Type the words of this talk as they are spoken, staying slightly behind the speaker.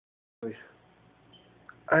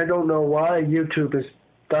I don't know why YouTube has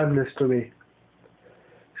done this to me.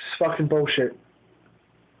 It's fucking bullshit.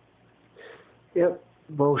 Yep,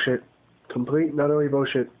 bullshit. Complete and utterly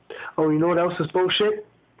bullshit. Oh, you know what else is bullshit?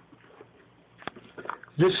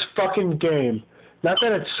 This fucking game. Not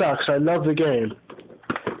that it sucks, I love the game.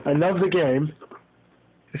 I love the game.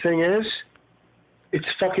 The thing is, it's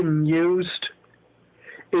fucking used.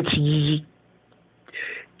 It's used!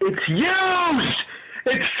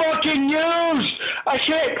 It's fucking used! I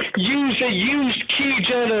can't use a used key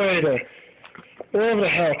generator. Whatever the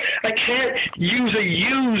hell. I can't use a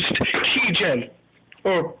used key gen.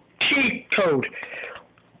 Or key code.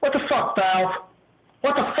 What the fuck, Valve?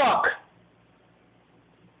 What the fuck?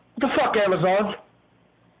 What the fuck, Amazon?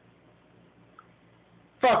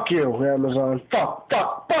 Fuck you, Amazon. Fuck.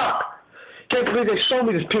 Can't believe they sold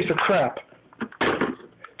me this piece of crap.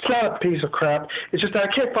 It's not a piece of crap. It's just that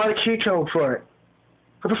I can't find a key code for it.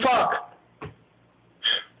 What the fuck?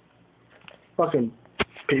 Fucking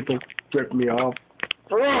people ripping me off.